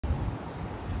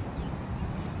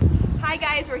Hi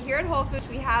guys, we're here at Whole Foods.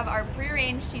 We have our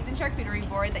pre-arranged cheese and charcuterie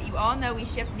board that you all know we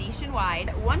ship nationwide.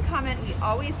 One comment we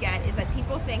always get is that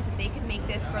people think that they could make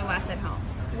this for less at home.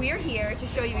 We're here to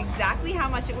show you exactly how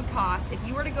much it would cost if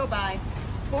you were to go buy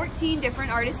 14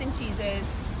 different artisan cheeses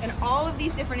and all of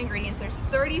these different ingredients. There's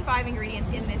 35 ingredients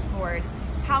in this board.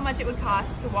 How much it would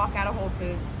cost to walk out of Whole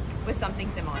Foods with something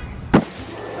similar.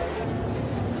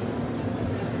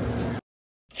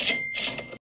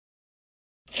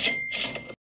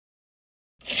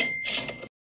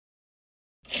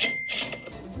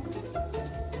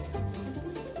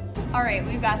 All right,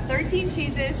 we've got 13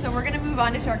 cheeses, so we're gonna move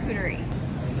on to charcuterie.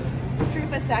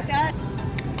 Truffa secca.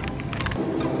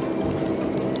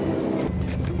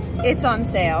 It's on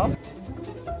sale.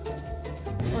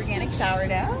 Organic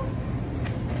sourdough.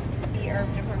 The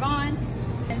herb de Provence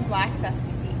and black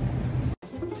sesame seed.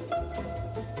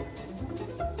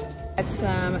 Get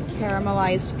some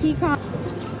caramelized pecan.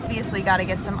 Obviously gotta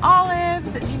get some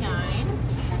olives at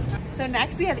 59. So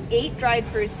next we have 8 dried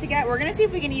fruits to get. We're gonna see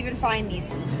if we can even find these.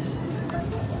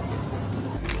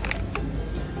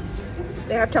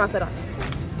 They have chocolate on it.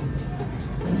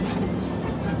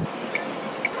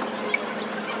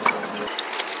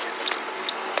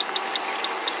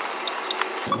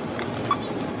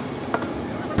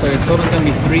 So your total is going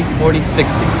to be $340.60.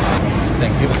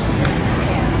 Thank you.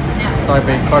 Yeah. No. Sorry,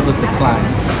 but your card was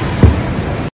declined.